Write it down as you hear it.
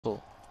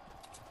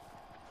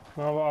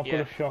Oh, I've got Yeah.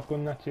 a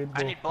shotgun, that's it.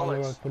 I need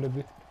bullets. For the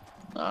bit.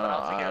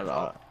 I'll take it as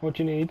well. What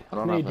do you need? I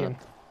don't Medium.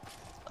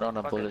 I don't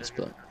have Fuck it, bullets, just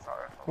give but it to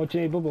SHAREfactory. What do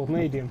you need, Bubble?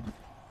 Medium.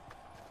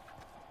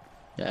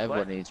 yeah,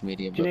 everybody needs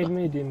medium. Do you need But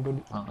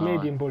medium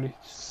medium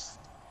bullets?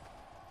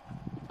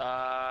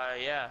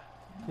 Yeah.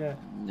 Yeah.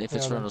 if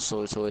it's run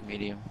assault, it's always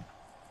medium.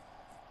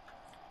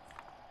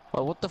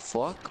 Oh, what the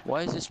fuck?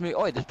 Why is this me?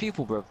 Oh, there's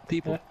people, bro.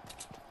 People. Yeah.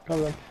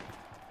 Go on.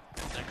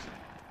 Thanks.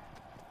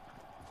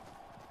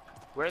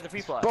 Where are the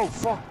people at? Bro,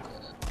 fuck.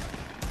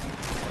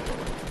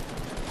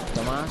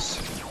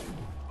 Dumbass.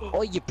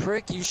 Oh, you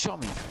prick! You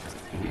shot me.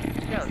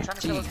 Yeah, I was trying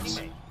to kill a Jeez.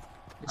 teammate.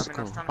 It's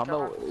I was cool. trying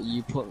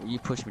to kill You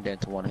pushed me down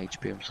to 1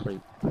 HP. I'm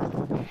asleep.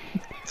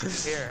 Here,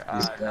 This no, guy,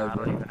 I don't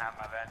bro. even have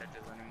my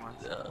bandages anymore.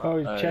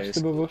 Oh, chest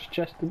above us.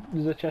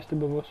 There's a chest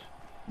above us.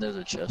 There's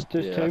a chest.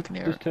 There's yeah, two. I can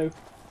hear There's it. two.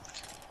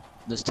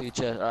 There's 2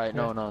 chests. Alright,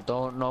 Yeah. no,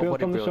 don't Build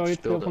nobody from the build. side.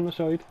 Just build Build from it. the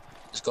side.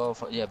 Just go.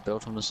 Yeah,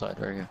 build from the side.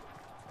 Right here.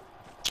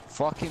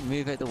 Fucking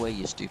move out the way,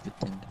 you stupid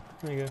thing.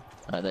 There you go.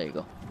 Alright, there you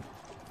go.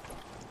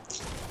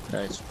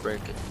 Nice,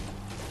 break it.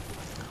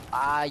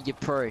 Ah, you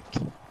prick.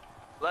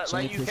 Let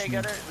UK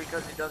get it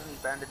because he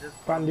doesn't bandages.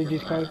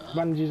 Bandages, guys.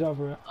 Bandages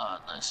over it.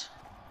 Ah, nice.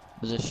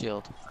 There's a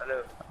shield.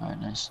 Hello. Alright,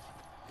 nice.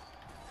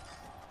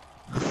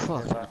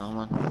 Fuck no,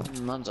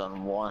 man. Man's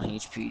on 1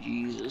 HP,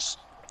 Jesus.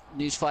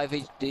 These 5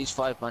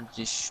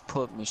 bandages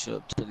put me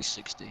up to the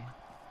 60.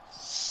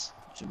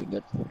 Should be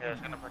good. Yeah,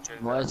 it's gonna put you.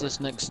 Why is this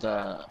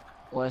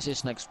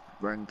next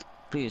rank?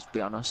 Please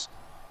be honest.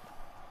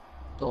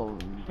 Oh,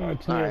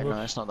 it's alright, near no,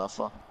 us. it's not that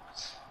far.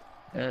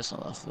 Yeah, it's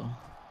not that far.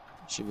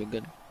 Should be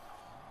good.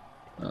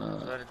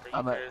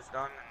 I'm at, is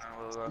done and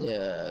then we'll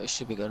yeah, it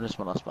should be good. This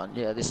one last band.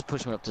 Yeah, this is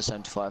pushing me up to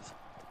 75.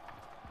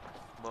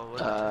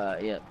 well,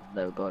 Yeah,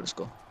 there we go. Let's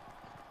go.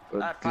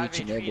 We're at 5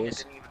 Gucci HP there, and it boys.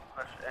 didn't even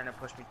push, and it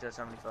pushed me to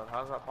 75.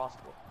 How's that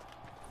possible?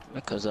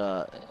 Because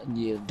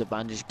the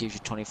bandage gives you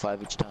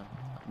 25 each time.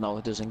 No,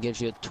 it doesn't. It gives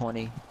you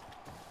 20.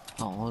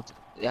 Oh, what?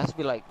 It has to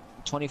be like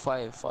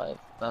 25, 5.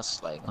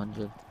 That's like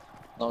 100.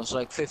 No, it's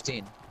like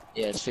 15.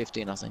 Yeah, it's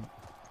 15, I think.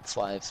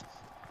 5,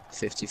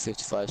 50,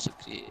 55,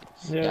 60.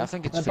 Yeah, I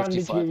think it's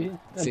 55.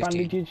 A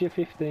bandage gives you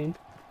 15.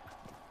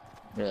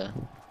 Yeah.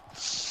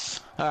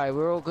 Alright,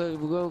 we're all good.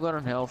 We're all good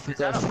on health. We Is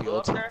that got a blue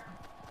shields. up there?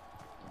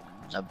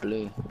 A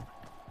blue.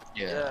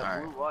 Yeah,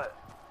 alright. Blue what?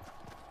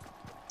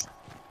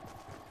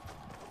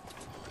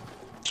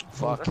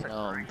 Fucking That's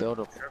a green build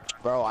up.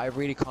 Bro, I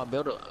really can't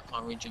build it. I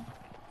can't reach it.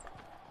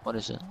 What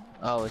is it?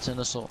 Oh, it's an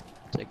assault.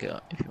 Take it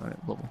out if you want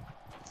it, Bubble.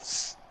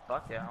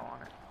 Fuck yeah, I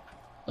want it.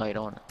 No, you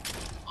don't want it.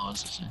 Oh,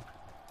 it's the same.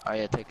 Oh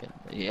yeah, take it.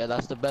 Yeah,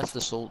 that's the best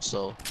assault,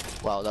 so...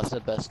 Wow, that's the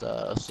best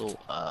assault,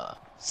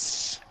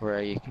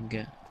 where you can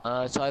get.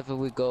 So either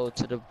we go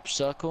to the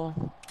circle...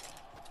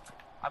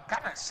 I'm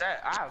kinda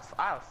set. I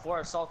have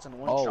 4 assaults and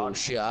 1 Oh shot.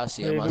 shit, I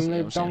see him, I see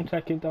him. Don't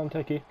take it, don't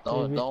take it.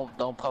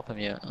 Don't pop him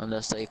yet,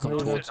 unless they come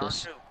Leave it. towards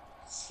us.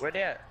 Where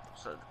they at?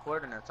 So the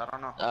coordinates, I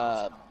don't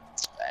know.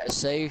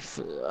 Safe,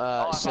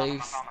 I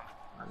safe. found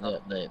Yeah,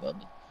 there you go.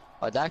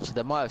 Actually,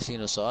 they might have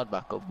seen us, so I'd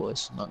back up,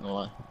 boys. Not gonna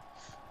lie.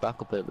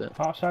 Back up a bit.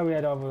 I'll say we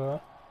head over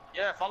there.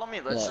 Yeah, follow me.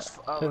 Let's Yeah.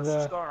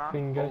 just go around.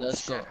 Finger.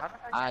 Let's go. Shit, how did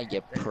I get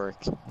You hit? prick.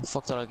 The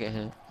fuck did I get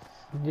hit?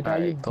 Did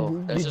Alright, go.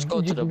 Let's just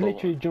go to the bubble.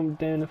 literally jump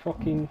down the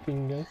fucking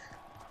finger.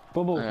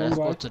 Bubble, Alright, one let's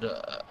go way. to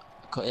the.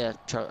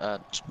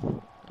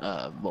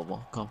 Yeah,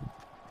 bubble. Come.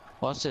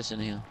 What's this in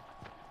here?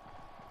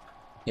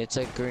 It's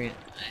a green.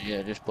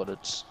 Yeah, just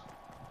bullets.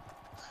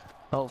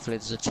 Hopefully,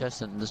 there's a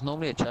chest in. There's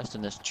normally a chest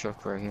in this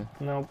truck right here.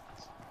 No.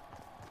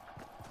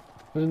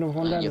 There's another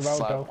one down the road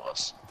though.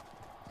 Was.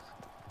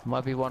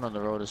 Might be one on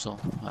the road as well.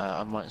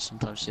 I might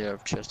sometimes see a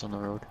chest on the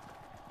road.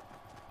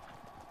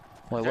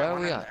 Wait, where are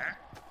we at?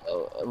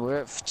 We're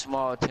at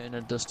tomorrow turn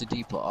and Dusty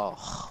Depot.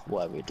 Oh,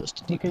 where are we,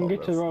 Dusty Depot? You can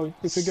get to the road.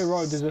 If you go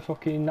road, there's a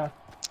fucking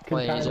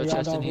Wait, is there a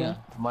chest in over here? there.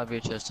 Might be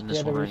a chest in this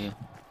Yeah, one there right is.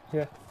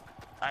 here.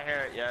 Yeah. I hear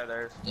it. Yeah,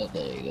 there's. Yeah,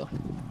 there you go.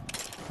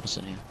 What's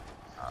in here?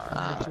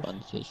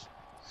 Bandages.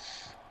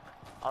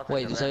 I'll take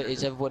Wait, the is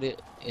bandages.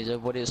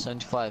 everybody at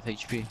 75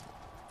 HP?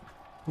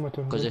 Because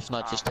Because if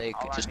not, just take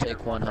I'll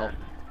one help.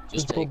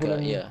 Just Just take bubble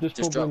in- yeah. just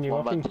Just drop bubble in you,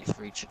 one I think. bandage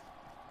for each.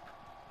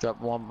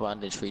 Drop one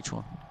bandage for each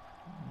one,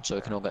 so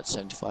we can all get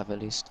 75 at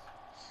least.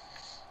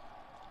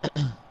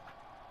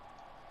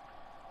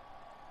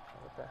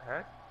 What the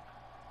heck?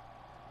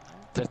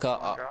 Pick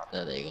up. One drop.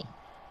 There you go.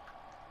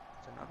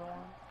 There's another one.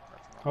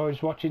 That's another I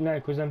was watching now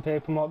because them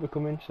people might be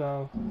coming,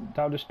 so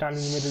they'll just stand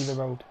in the middle of the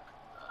road.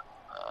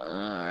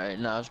 Alright,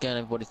 now I was getting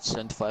everybody to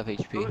 75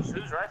 HP.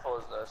 Whose rifle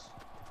is this?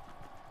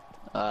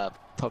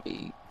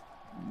 Probably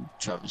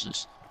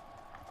Travis's.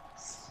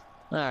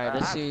 Alright,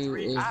 let's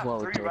see I have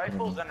what we're 3 talking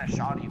rifles about. and a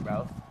shotty,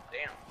 bro.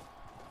 Damn.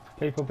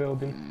 People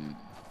building.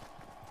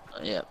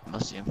 Yeah, I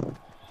see him.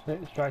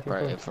 Straight in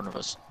Right in front. front of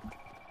us.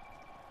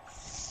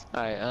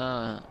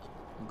 Alright,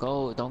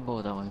 don't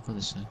go that way, go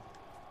this way.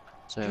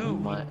 So we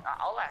Dude, might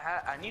all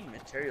I need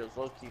materials,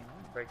 low key. Let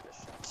me break this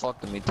shit.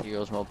 fuck the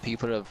materials, man.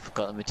 People have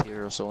got the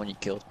materials, so when you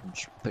kill them,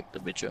 just pick the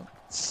bitch up.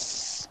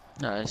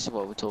 Alright, let's see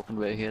what we're talking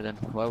about here then.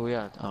 Where we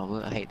at?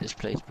 Oh, I hate this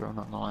place, bro,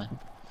 not gonna lie.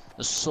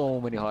 There's so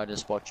many hiding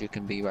spots you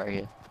can be right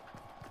here.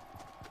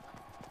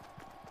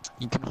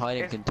 You can hide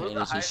in Is blue the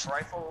containers. highest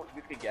rifle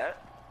you could get?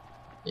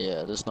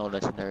 Yeah, there's no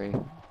legendary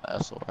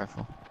assault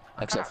rifle.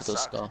 Except for the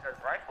skull. Because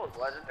rifle's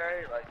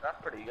legendary, like, that's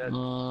pretty good.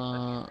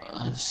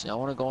 I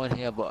want to go in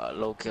here, but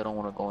low-key I don't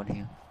want to go in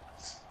here.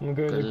 I'm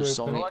going to There's group.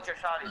 so many- Pull out your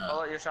shotties, pull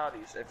out your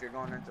shotties if you're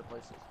going into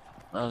places.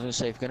 I was gonna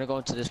say, if you're gonna go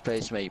into this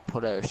place, mate,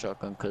 put out a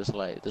shotgun, cause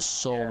like, there's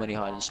so many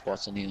hiding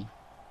spots in here.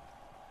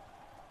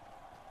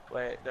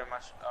 Wait, there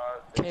must,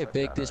 Look how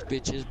big this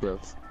bitch is, bro.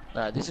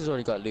 Nah, this has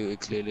already got looted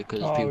clearly,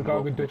 cause Oh, we people got a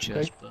opened the good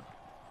chest, but...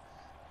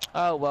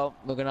 Oh, well,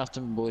 we're gonna have to,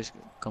 boys,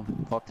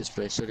 come pop this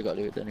place, already got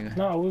looted anyway.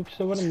 No, we've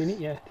still got a minute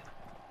yet.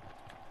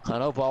 I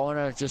know, but I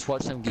wanna just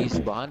watch them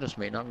geezers behind us,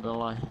 mate, not gonna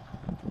lie.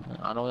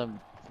 I know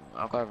them,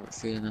 I've got a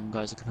feeling them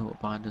guys are coming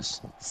up behind us.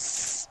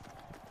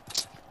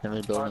 Them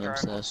is building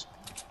themselves.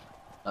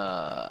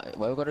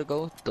 Where we gotta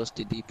go?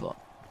 Dusty Depot.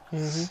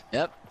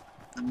 Yep.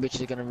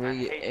 Bitch is gonna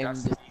really aim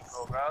Dusty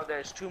Depot, bro.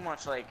 There's too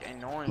much, like,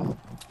 annoying.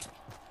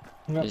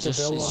 It's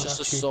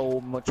just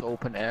so much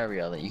open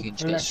area that you can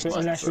just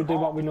unless we do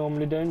what we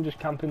normally do and just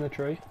camp in the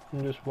tree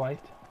and just wait.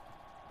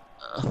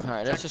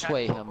 Alright, let's just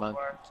wait here, man.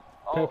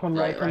 Take one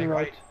right, on the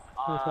right.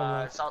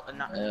 South,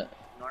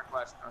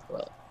 northwest.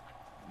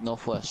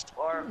 Northwest.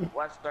 Or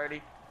west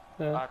 30.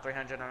 Yeah.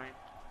 300, I mean.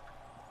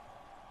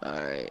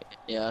 Alright,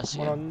 yeah, I see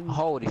One him. on-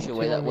 Holy shit,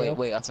 wait, I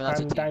think that's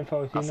a team. Down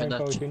 14, I think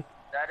down that's 14.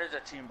 That is a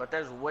team, but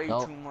there's way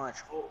Nope. too much.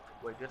 Oh,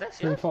 wait, did they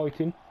see Team us?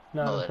 fighting.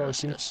 No, No, they're they don't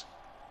see fighting. us.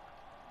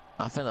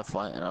 I think they're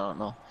fighting, I don't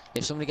know.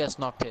 If somebody gets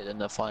knocked hit, then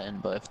they're fighting,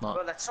 but if not...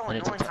 Bro, that's so then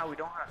it's annoying how we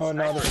don't have Oh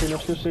no, they've seen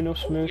us,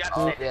 smooth. Yeah,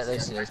 Oh, yeah, they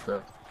see us,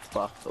 bro.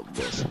 Fuck up,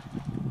 boys. Fuck,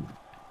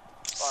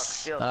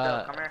 still,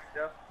 come here,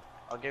 still.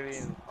 I'll give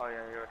you. Oh, yeah,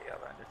 you already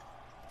have bandage.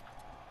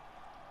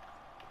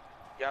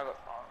 Yeah, right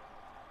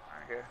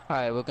here.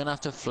 Alright, we're gonna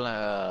have to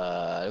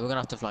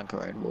flank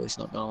around, boys,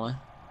 not gonna lie.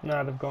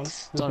 Nah, they've gone.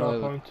 There's Don't no know.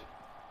 point.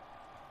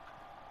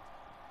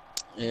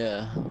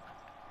 Yeah. We're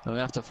gonna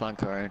have to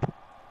flank around.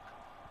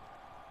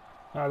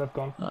 Nah, they've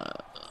gone.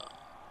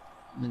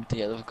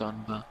 Yeah, they've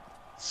gone, but...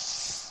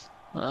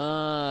 is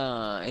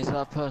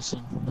that a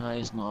person? No,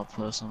 he's not a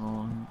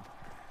person.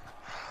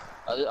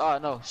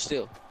 No,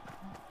 still.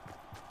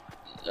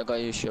 I got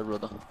you, shield,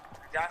 brother.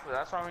 Exactly,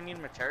 that's why we need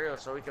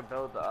materials so we can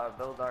build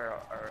ourselves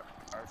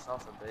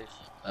a base.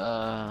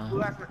 Who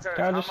has materials?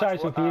 Can I just say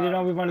something? You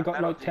know we've only got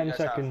metal like do you 10 guys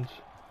have? seconds.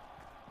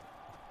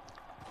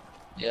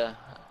 Yeah,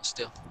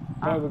 still.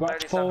 Oh, we've got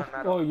 37 4.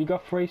 metal. Oh, you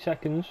got 3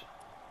 seconds.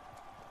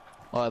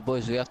 Alright,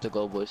 boys, we have to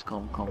go, boys.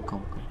 Come.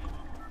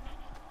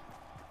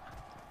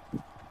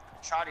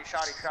 Shotties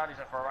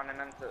if we're running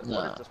into.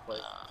 What is this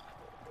place?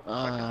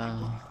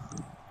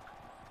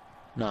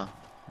 No.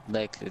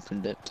 They clicked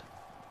and dipped.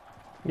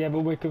 Yeah, but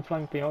we can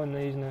flank behind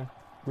these now.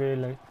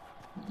 Really.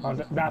 Oh,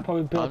 that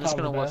probably built I'm just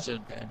gonna over watch there.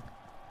 it again.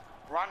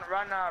 Run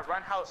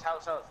house.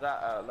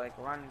 That like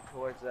run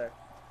towards there,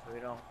 so we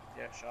don't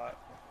get shot.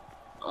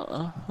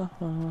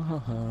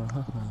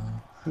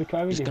 Look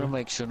how we Just do. gonna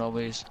make sure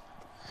nobody's.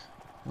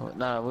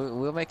 Nah,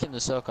 we're making the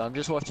circle. I'm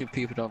just watching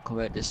people don't come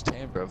out this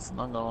team, bro.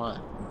 Not gonna lie.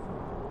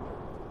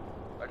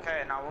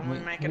 Okay, now when we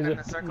make it There's in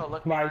the circle,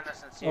 look right. behind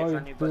us and see Oh, if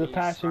there's a anybody's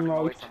person running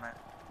away right. from it.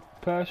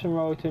 Person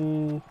right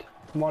and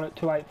one at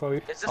 285.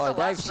 Is this Oh, the they've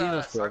last seen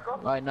us, bro. circle?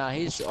 Right now,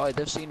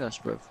 they've seen us,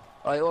 bro.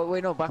 Oh,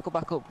 wait, no, back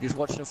up. Just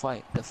watch them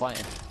fight. They're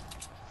fighting.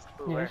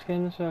 Ooh, Yeah, where? let's get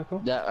in the circle.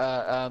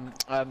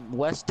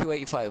 West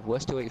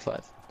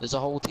 285. There's a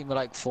whole team of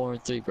like 4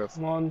 and 3, bro.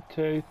 1,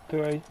 2,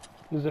 3.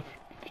 There's a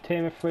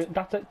team of 3.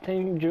 That's a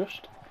team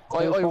just.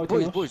 Oh,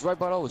 boys, right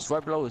below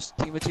us.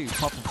 Team of 2,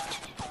 popping.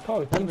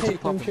 Oh, Team of 2 them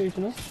popping.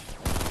 shooting us.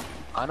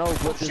 I know,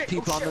 but there's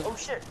people on the. Oh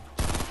shit!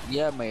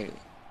 Yeah, mate.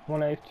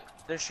 1 out.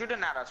 They're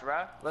shooting at us,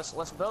 bro. Let's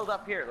build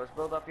up here. Let's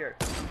put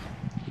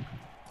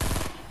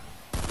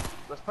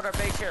our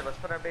base here.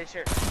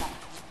 Come on.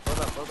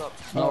 Build up.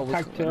 No,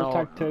 tag 2,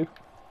 tag 2.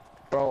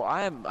 Bro,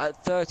 I am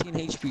at 13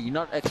 HP. You're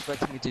not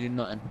expecting me to do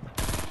nothing.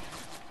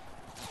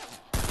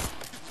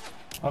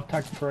 I've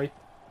tagged 3.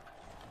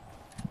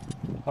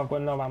 I've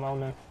got no ammo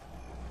now.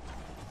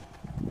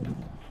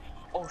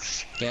 Oh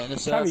shit! Get in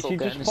the Harry, circle, you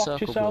get in the just fucked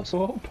circle, yourself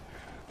boys. up.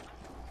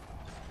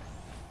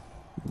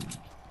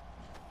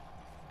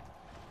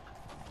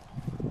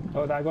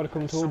 Oh, they gotta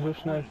come towards us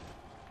now.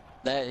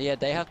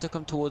 They have to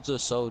come towards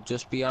us, so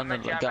just be on the,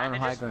 get on the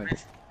high ground.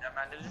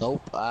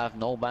 Nope, I have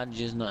no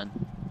bandages, nothing.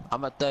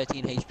 I'm at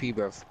 13 HP,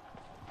 bro.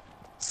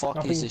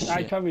 Fuck is this I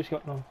shit? Travis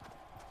got none.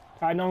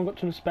 I know I've got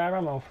some spare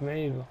ammo for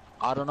me either.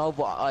 I don't know,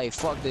 but hey,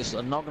 fuck this.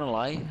 I'm not gonna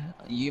lie.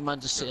 You man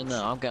just sitting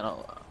there. I'm getting.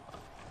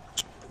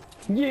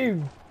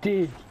 You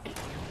dick!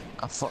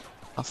 I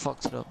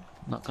fucked it up.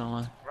 Not gonna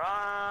lie.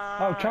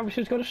 Run! Oh, Travis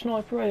has got a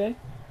sniper, eh?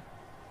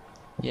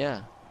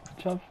 Yeah.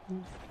 Travis,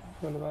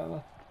 what about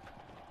that?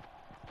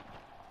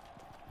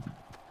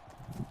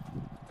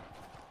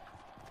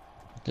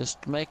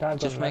 Just make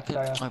Dad's on it. the left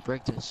there. I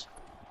break this.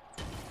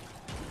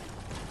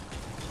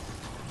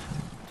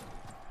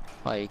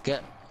 Hey,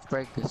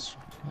 break this.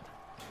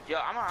 Yo,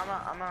 I'm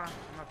a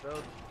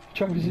build.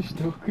 Travis is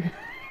stuck.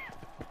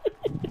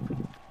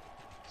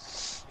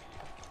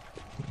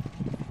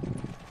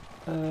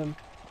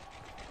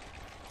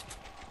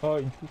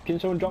 Oh, can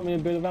someone drop me a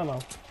bit of ammo?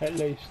 At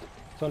least.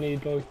 So I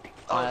need like...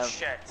 Oh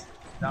shit.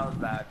 That was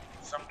bad.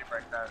 Somebody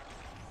break that.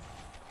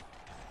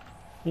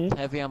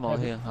 Heavy ammo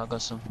here, I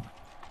got some.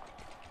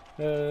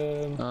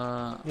 Yeah,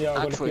 I've got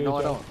actually, a few no, I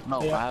as well. don't.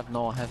 No, Yeah. I have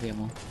no heavy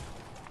ammo.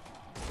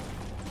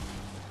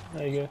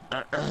 There you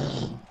go.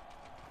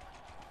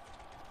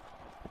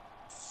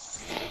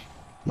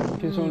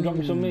 Can someone drop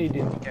me some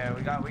medium? Okay,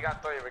 we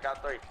got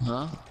three.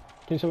 Huh?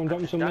 Can someone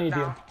drop me some Duck medium?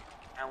 down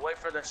and wait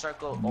for the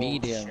circle.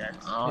 Medium. Oh, shit.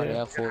 Oh, Yeah. yeah, We're gonna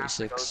have to go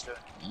 46.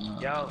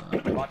 soon. Yo,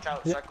 watch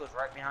out, Yeah. circle's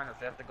right behind us.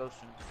 We have to go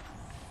soon.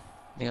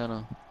 Yeah,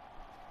 no.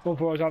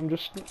 Otherwise I'm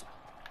just...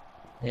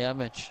 Yeah,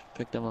 Mitch,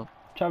 pick them up.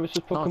 Travis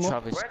just put No, them up.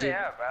 Travis, Where they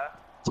at,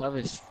 bruh?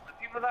 Travis, The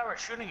people that were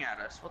shooting at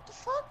us. What the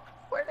fuck?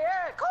 Where they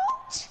at,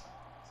 coach?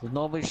 there's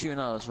nobody shooting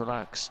at us,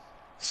 relax.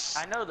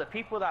 I know the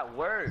people that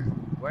were.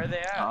 Where they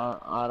at?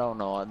 I don't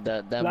know,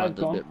 that Flag man's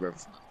a gone. bit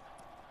rough.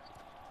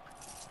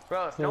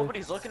 Bro, if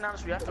nobody's looking at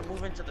us, we have to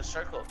move into the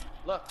circle.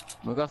 Look.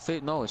 We got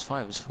no, it's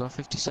 5, we got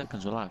 50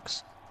 seconds,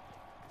 relax.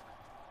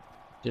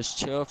 Just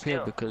chill up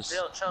here because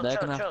Chill, they're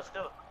gonna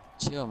chill.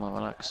 chill, man,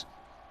 relax.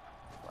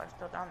 Why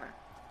still down there?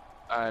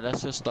 Alright,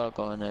 let's just start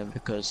going there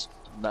because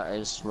that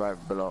is right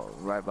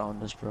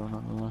behind us, bro,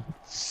 not gonna lie.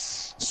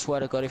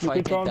 Swear to God, if You I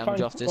can take try and damage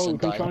find... off this Oh, you and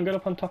can try die. and get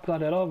up on top of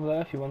that hill over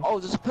there if you want. Oh,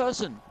 there's a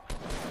person!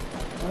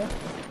 Huh?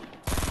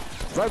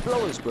 Right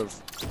below us, bro.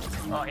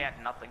 Oh, he had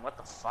nothing. What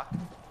the fuck?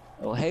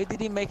 Oh, how did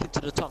he make it to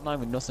the top 9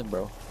 with nothing,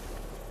 bro?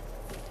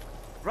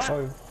 Run!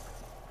 Oh.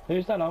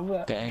 Who's that over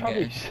there? Get in,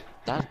 Travis.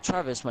 That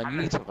Travis, man,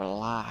 you need to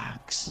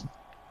relax.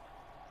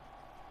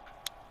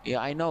 Yeah,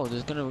 I know.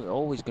 There's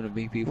always gonna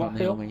be people What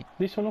near hill? me.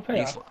 This one up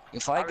here?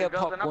 If I get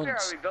popped Are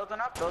once, we building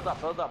up? Build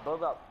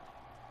up.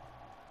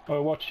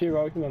 Oh, watch your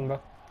right, remember.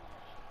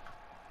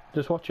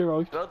 Just watch your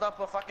right. Build up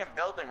a fucking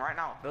building right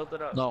now. Build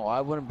it up. no,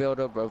 I wouldn't build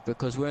up, bro,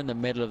 because we're in the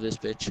middle of this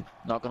bitch.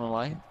 Not gonna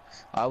lie,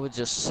 I would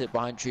just sit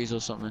behind trees or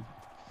something.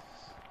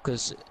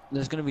 Cause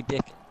there's gonna be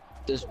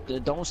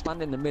don't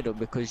stand in the middle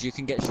because you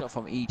can get shot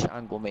from each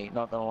angle, mate.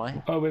 Not gonna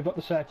lie. Oh, we've got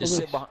the circle. Just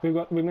sit behind.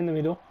 We're in the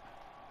middle.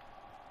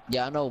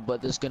 Yeah, I know,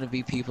 but there's gonna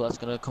be people that's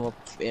gonna come up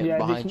Yeah,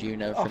 behind this- you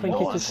and I everything. think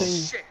Oh it's a thing.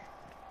 shit!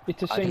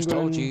 It's a I just single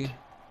told and... you.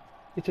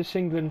 It's a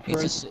single and three.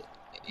 It's a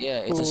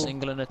Oh.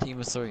 single and a team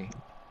of 3.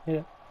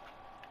 Yeah.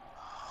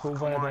 Full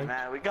Come on, viaduct.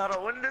 man. We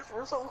gotta win this.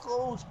 We're so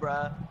close,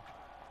 bruh.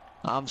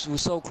 We're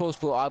so close,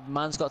 but our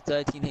man's got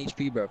 13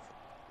 HP, bro.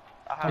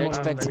 I They're on,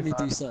 expecting me to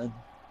do 35. something.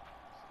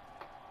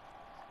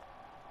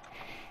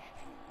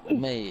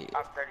 Mate, I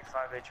have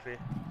 35 HP.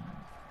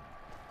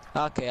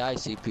 okay, I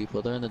see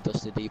people. They're in the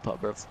Dusty Depot,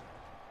 bro.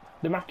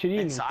 The match you need.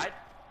 Inside?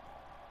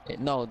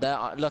 No, they're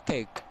look,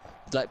 okay,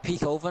 like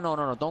peek over.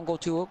 No, don't go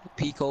too up.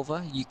 Peek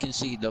over. You can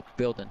see the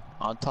building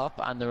on top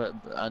and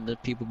the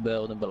people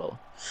building below.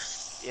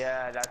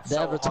 Yeah, that's They're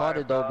so retarded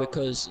hard, though bro.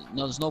 because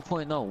no, there's no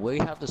point. No, we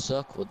have the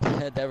circle.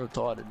 They're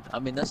retarded. I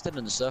mean, they're still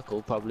in the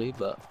circle probably,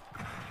 but.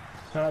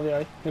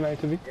 Yeah, they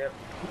might be. Yep.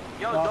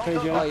 Yo, RPG.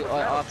 don't go.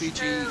 Oh,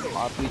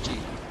 RPG.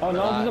 Oh no,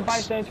 there's a Relax.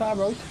 bike staying to our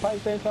road. Bike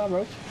staying to our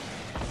road.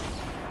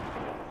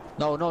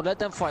 No, let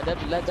them fight. Let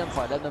them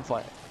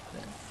fight.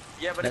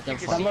 Yeah, but Let if you them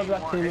can fight. see Some of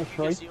that one, team if is you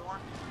can right. see one.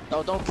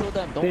 No, don't kill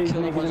them. Don't Please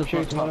kill the make ones them up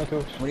front shoot one top.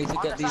 of us. We need to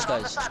get these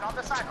guys. On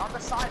the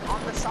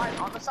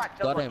side.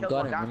 Kill Got him.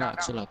 one, down,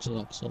 Relax. down.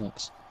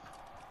 Relax.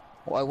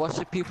 Oh, I watch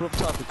the people up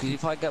top because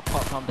if I get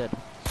popped, I'm dead.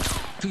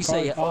 Please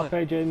say it. Oh,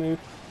 RPG move.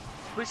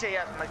 We say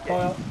yes, my kid.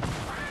 Oh,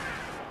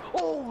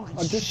 Oh,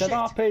 I just said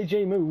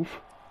RPG move.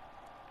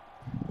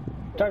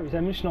 Travis, how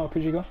many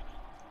snipers you got?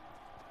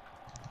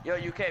 Yo,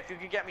 UK, if you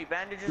could get me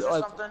bandages or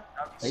something,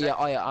 that'd be sick.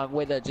 yeah.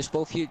 Wait there. Just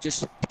both of you.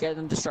 Just get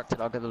them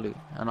distracted. I'll get the loot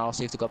and I'll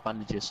see if they got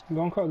bandages.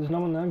 Go on, Carl, there's no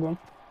one there, go on.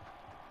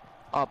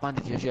 Oh,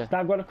 bandages. Yeah.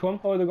 They've got to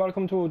come. Oh, they've got to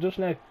come towards us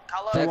now.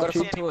 Call out, They if gotta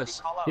you see come to anybody,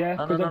 us. call out. Yeah,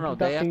 No, because no.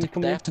 They have to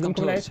come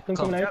to us. Them coming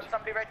Come. out. Yep,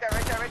 somebody right there.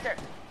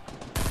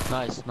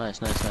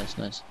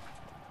 Nice.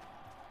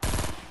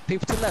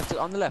 People to the left.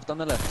 On the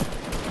left.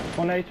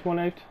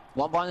 1-8.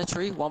 One behind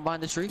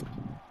the tree.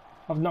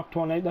 I've knocked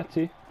 1-8, that's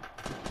it.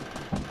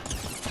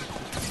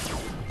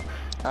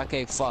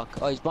 Okay, fuck.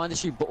 Oh, he's behind the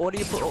tree. But what do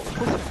you push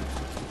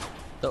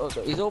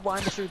him? He's all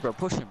behind the tree, bro.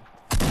 Push him.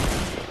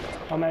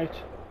 I'm out.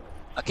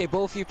 Okay,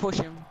 both of you push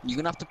him. You're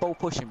gonna have to both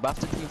push him, but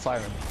after team fire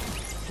him.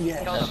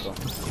 Yes. Let's go.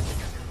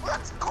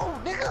 Let's go,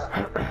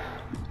 nigga.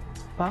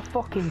 I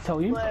fucking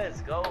tell you.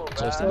 Let's go, bro.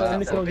 Just how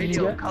many That's a kills did you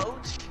video, get?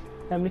 coach.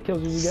 How many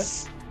kills did you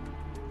get?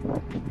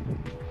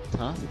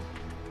 Huh?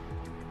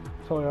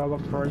 Sorry, I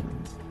got 3.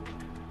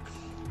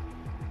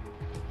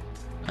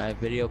 Alright,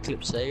 video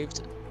clip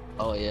saved.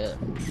 Oh yeah.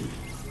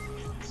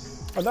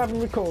 I don't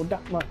even record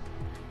that, man.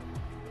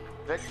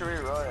 Victory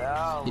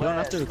Royale. You don't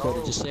have to let's record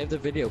go. it, just save the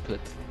video clip.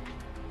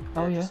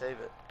 Oh, yeah. Save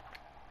it.